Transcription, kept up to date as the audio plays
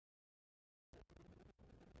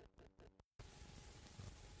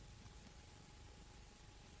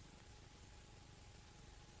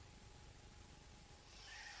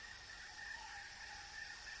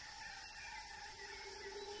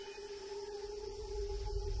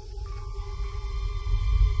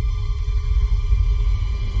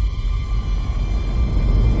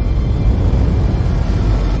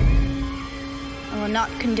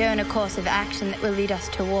condone a course of action that will lead us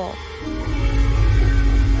to war.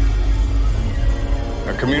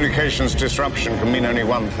 A communications disruption can mean only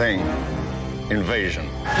one thing: invasion.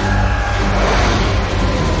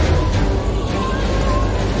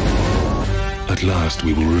 At last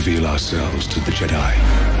we will reveal ourselves to the Jedi.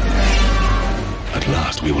 At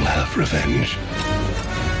last we will have revenge.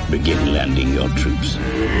 Begin landing your troops.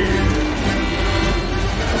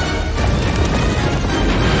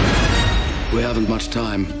 We haven't much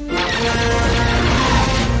time.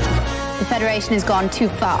 The Federation has gone too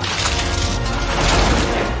far.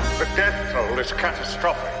 The death toll is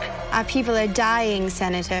catastrophic. Our people are dying,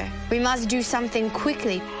 Senator. We must do something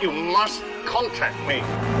quickly. You must contact me.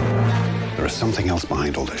 There is something else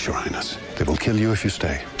behind all this, Your Highness. They will kill you if you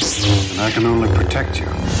stay. And I can only protect you.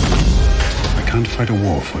 I can't fight a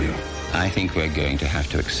war for you. I think we're going to have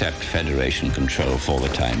to accept Federation control for the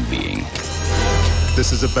time being.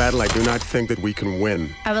 This is a battle I do not think that we can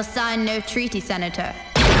win. I will sign no treaty, Senator.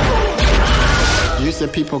 You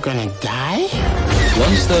said people gonna die?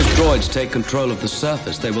 Once those droids take control of the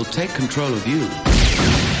surface, they will take control of you.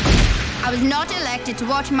 I was not elected to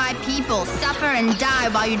watch my people suffer and die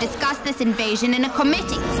while you discuss this invasion in a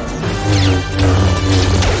committee.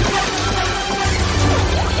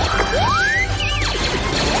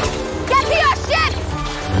 Get to your ships!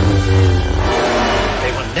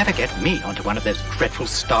 They will never get me onto one of those dreadful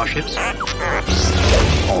starships.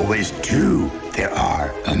 Always two there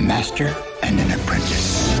are, a master and an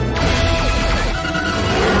apprentice.